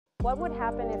What would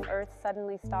happen if Earth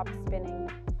suddenly stopped spinning?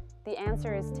 The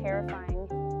answer is terrifying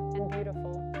and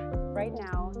beautiful. Right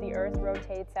now, the Earth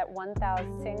rotates at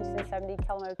 1,670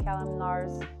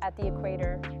 km at the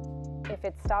equator. If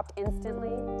it stopped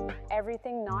instantly,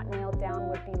 everything not nailed down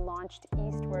would be launched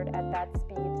eastward at that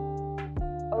speed.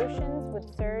 Oceans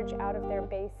would surge out of their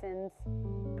basins,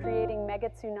 creating mega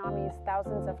tsunamis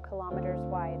thousands of kilometers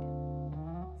wide.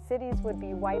 Cities would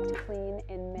be wiped clean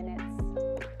in minutes.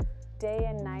 Day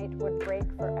and night would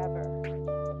break forever.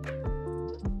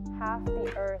 Half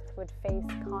the Earth would face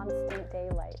constant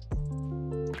daylight,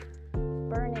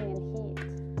 burning in heat.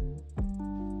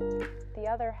 The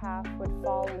other half would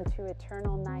fall into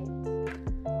eternal night,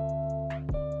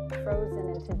 frozen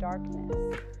into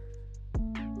darkness.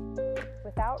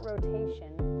 Without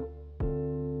rotation,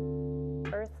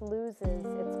 Earth loses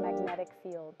its magnetic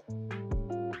field.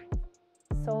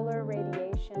 Solar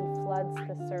radiation floods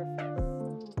the surface.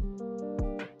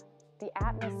 The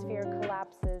atmosphere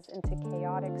collapses into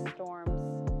chaotic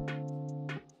storms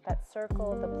that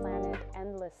circle the planet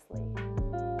endlessly.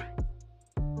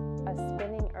 A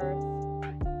spinning Earth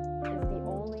is the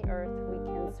only Earth we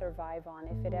can survive on.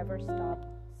 If it ever stopped,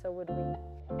 so would we.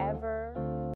 Ever